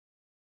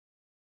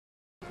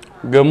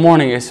Good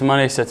morning. It's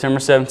Monday,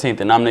 September 17th,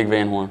 and I'm Nick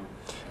Van Horn.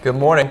 Good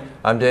morning.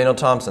 I'm Daniel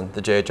Thompson. The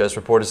JHS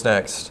Report is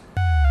next.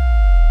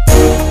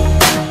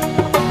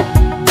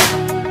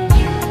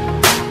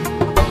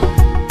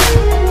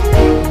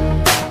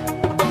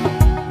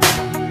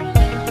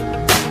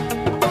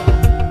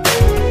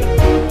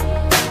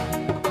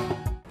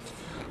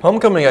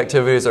 Homecoming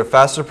activities are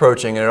fast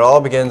approaching, and it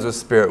all begins with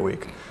Spirit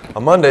Week.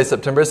 On Monday,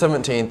 September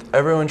 17th,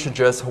 everyone should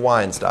dress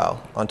Hawaiian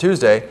style. On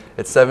Tuesday,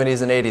 it's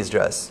 70s and 80s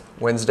dress.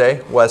 Wednesday,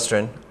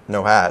 Western,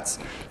 no hats.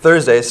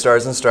 Thursday,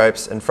 Stars and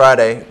Stripes, and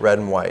Friday, red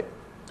and white.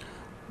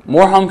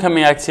 More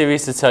homecoming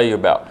activities to tell you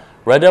about.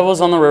 Red Devils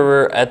on the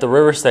River at the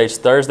River Stage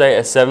Thursday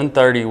at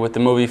 7:30 with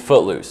the movie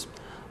Footloose.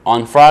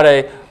 On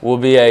Friday will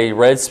be a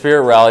Red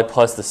Spirit rally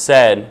plus the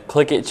SAD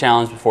Click It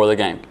Challenge before the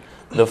game.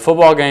 The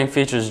football game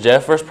features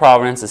Jeff vs.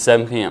 Providence at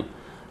 7 p.m.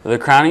 The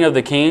crowning of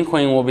the King and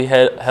Queen will be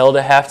held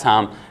at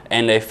halftime,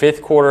 and a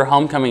fifth quarter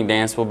homecoming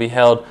dance will be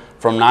held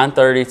from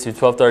 9:30 to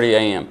 12:30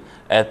 a.m.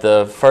 at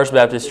the First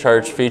Baptist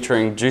Church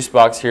featuring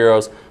Juicebox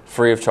Heroes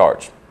free of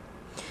charge.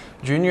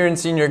 Junior and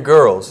senior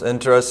girls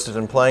interested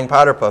in playing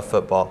powder puff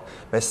football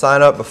may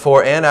sign up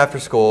before and after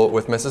school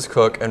with Mrs.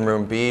 Cook in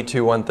room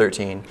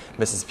B2113,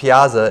 Mrs.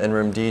 Piazza in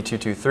room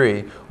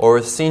D223, or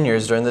with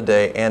seniors during the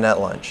day and at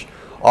lunch.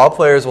 All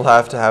players will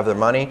have to have their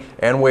money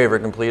and waiver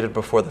completed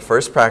before the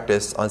first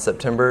practice on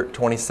September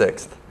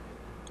 26th.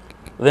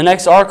 The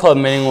next R Club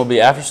meeting will be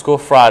after school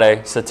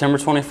Friday, September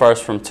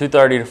 21st from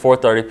 2:30 to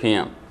 4:30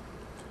 p.m.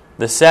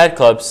 The SAD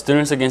Club,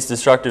 Students Against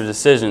Destructive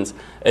Decisions,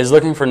 is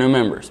looking for new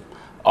members.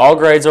 All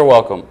grades are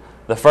welcome.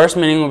 The first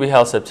meeting will be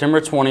held September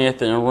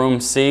 20th in room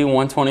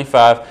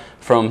C125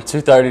 from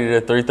 2:30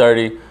 to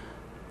 3:30.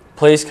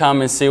 Please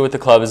come and see what the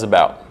club is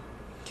about.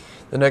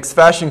 The next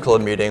Fashion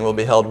Club meeting will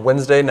be held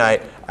Wednesday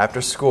night after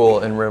school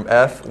in room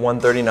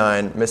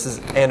F139, Mrs.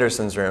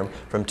 Anderson's room,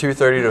 from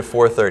 2:30 to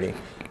 4:30.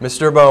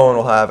 Mr. Bowen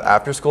will have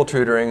after-school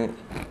tutoring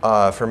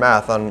for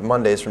math on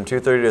Mondays from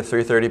 2:30 to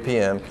 3:30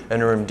 p.m.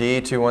 in room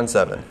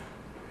D217.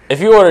 If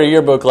you ordered a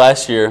yearbook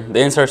last year, the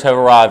inserts have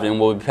arrived and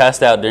will be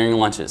passed out during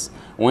lunches,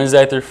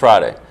 Wednesday through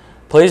Friday.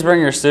 Please bring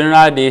your student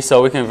ID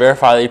so we can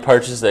verify that you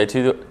purchased a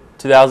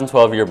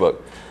 2012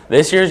 yearbook.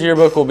 This year's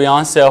yearbook will be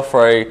on sale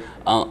for an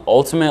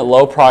ultimate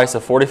low price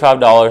of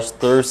 $45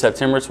 through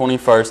September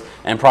 21st,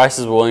 and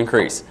prices will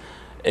increase.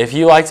 If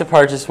you like to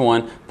purchase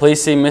one,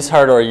 please see Ms.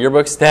 Hurt or a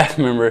yearbook staff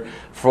member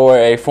for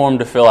a form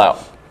to fill out.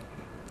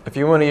 If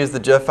you want to use the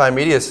Jeff Phi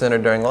Media Center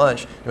during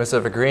lunch, you must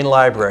have a green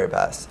library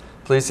pass.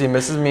 Please see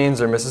Mrs.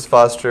 Means or Mrs.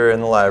 Foster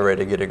in the library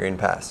to get a green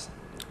pass.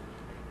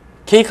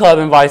 Key Club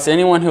invites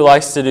anyone who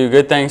likes to do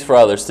good things for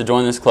others to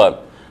join this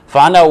club.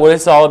 Find out what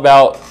it's all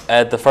about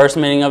at the first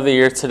meeting of the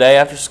year today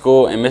after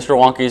school in Mr.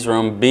 Wonky's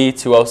room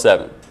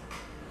B207.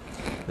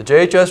 The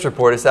JHS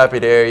Report is happy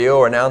to air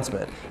your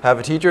announcement. Have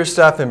a teacher or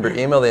staff member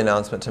email the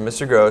announcement to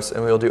Mr. Gross,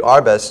 and we will do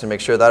our best to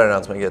make sure that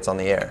announcement gets on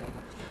the air.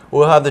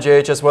 We'll have the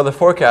JHS weather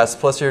forecast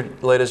plus your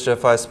latest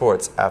JHS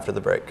Sports after the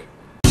break.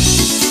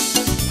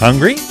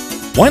 Hungry?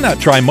 Why not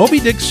try Moby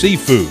Dick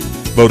Seafood?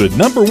 Voted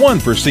 #1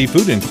 for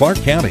seafood in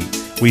Clark County.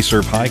 We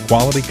serve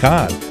high-quality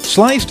cod,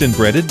 sliced and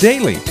breaded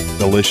daily.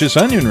 Delicious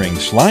onion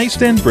rings,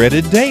 sliced and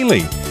breaded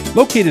daily.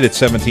 Located at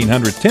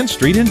 1700 10th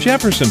Street in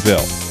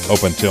Jeffersonville.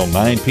 Open till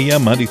 9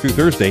 p.m. Monday through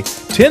Thursday,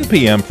 10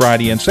 p.m.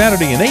 Friday and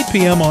Saturday, and 8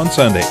 p.m. on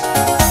Sunday.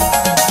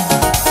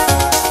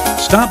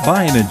 Stop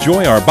by and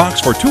enjoy our box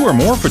for 2 or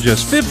more for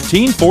just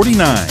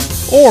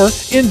 $15.49. Or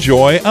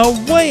enjoy a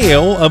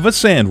whale of a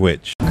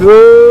sandwich.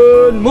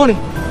 Good morning.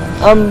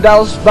 I'm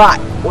Dallas Bot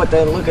with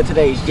a look at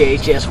today's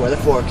JHS weather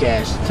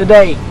forecast.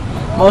 Today,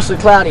 mostly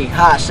cloudy,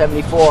 high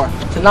 74.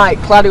 Tonight,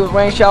 cloudy with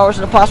rain showers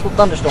and a possible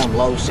thunderstorm,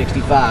 low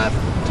 65.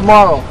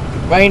 Tomorrow,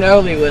 rain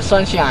early with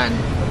sunshine.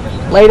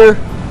 Later,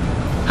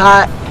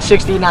 high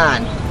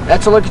 69.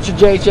 That's a look at your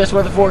JHS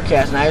weather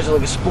forecast. Now here's a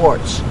look at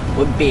sports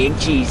with Big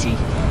Cheesy.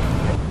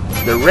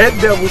 The Red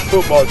Devils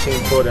football team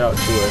pulled out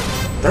to a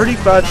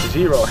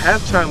 35-0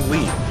 halftime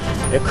lead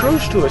and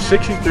cruised to a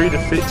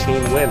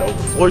 63-15 win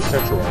over Floyd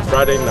Central on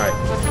Friday night.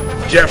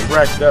 Jeff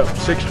racked up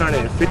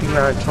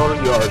 659 total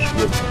yards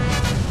with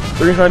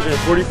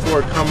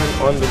 344 coming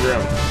on the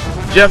ground.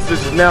 Jeff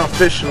is now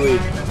officially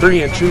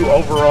 3-2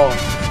 overall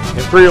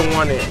and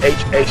 3-1 in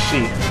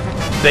HAC.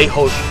 They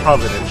host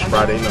Providence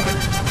Friday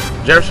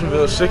night.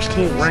 Jeffersonville's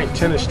 16th ranked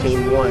tennis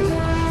team won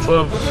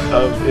 12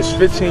 of its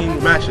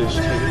 15 matches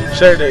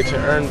Saturday to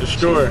earn the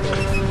score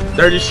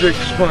 36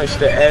 points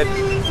to add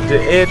the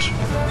edge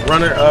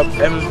runner-up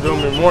Evansville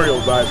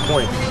Memorial by a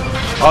point.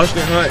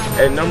 Austin Hunt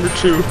at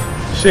 #2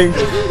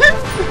 single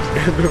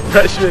and the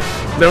freshman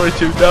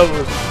 #2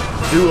 doubles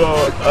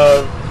duo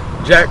of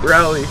Jack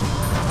Rowley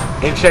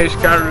and Chase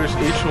Kyrus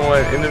each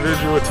won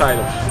individual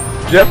titles.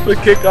 Jeff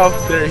would kick off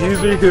their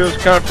Hoosier Hills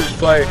Conference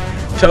play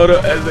total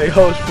as they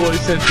host Floyd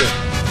Central.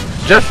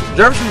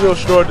 Jeffersonville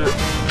scored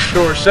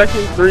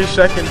 3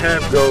 second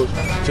half goals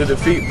to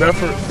defeat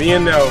Bedford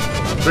B&L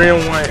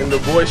 3-1 in the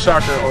boys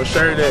soccer on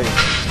Saturday.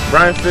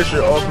 Brian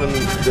Fisher opened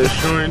the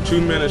scoring 2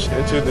 minutes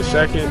into the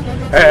second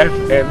half,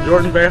 and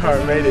Jordan Behar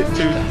made it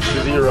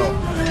 2-0.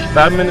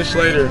 5 minutes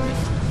later,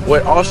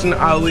 with Austin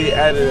Ali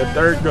added a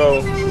third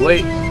goal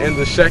late in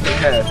the second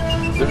half.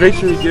 The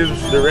victory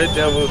gives the Red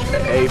Devils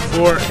a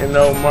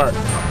 4-0 mark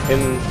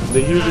in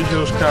the Hoosier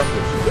Hills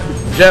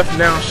Conference. Jeff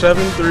now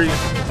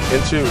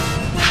 7-3-2,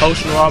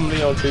 hosts New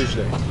Albany on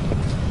Tuesday.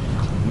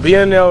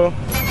 BNL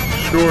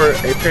scored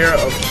a pair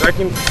of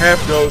second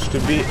half goals to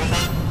beat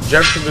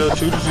Jeffersonville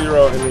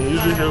 2-0 in the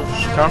Hoosier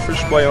Hills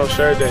Conference play on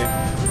Saturday.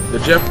 The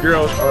Jeff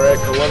girls are at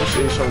Columbus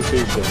East on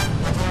Tuesday.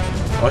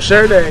 On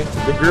Saturday,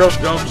 the girls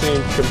golf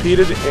team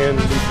competed in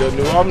the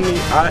New Albany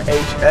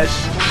IHS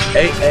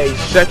AA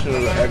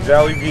sectional at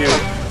Valley View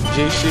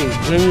GC.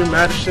 Junior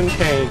Madison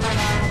Kane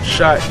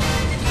shot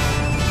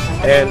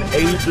an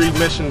 83,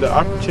 missing the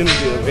opportunity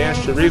to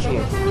advance to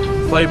regional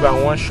play by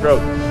 1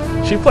 stroke.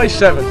 She placed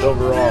 7th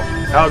overall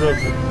out of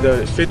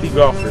the 50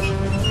 golfers.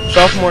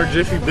 Sophomore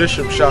Jiffy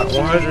Bishop shot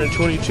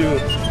 122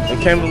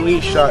 and Campbell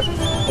Lee shot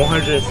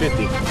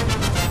 150.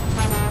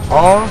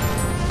 All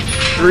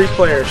 3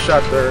 players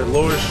shot their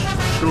lowest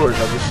scores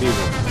of the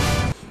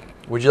season.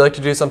 Would you like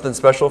to do something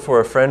special for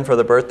a friend for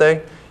their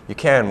birthday? You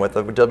can with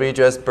a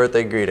WHS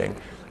birthday greeting.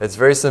 It's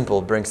very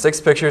simple. Bring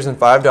 6 pictures and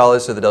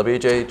 $5 to the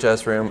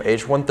WHS room,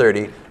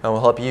 H130, and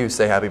we'll help you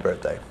say happy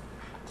birthday.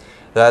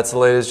 That's the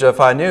latest Jeff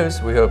High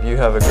News. We hope you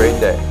have a great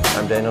day.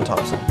 I'm Daniel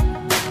Thompson.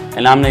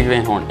 And I'm Nick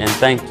Van Horn, and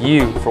thank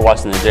you for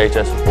watching the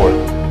JHS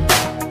Report.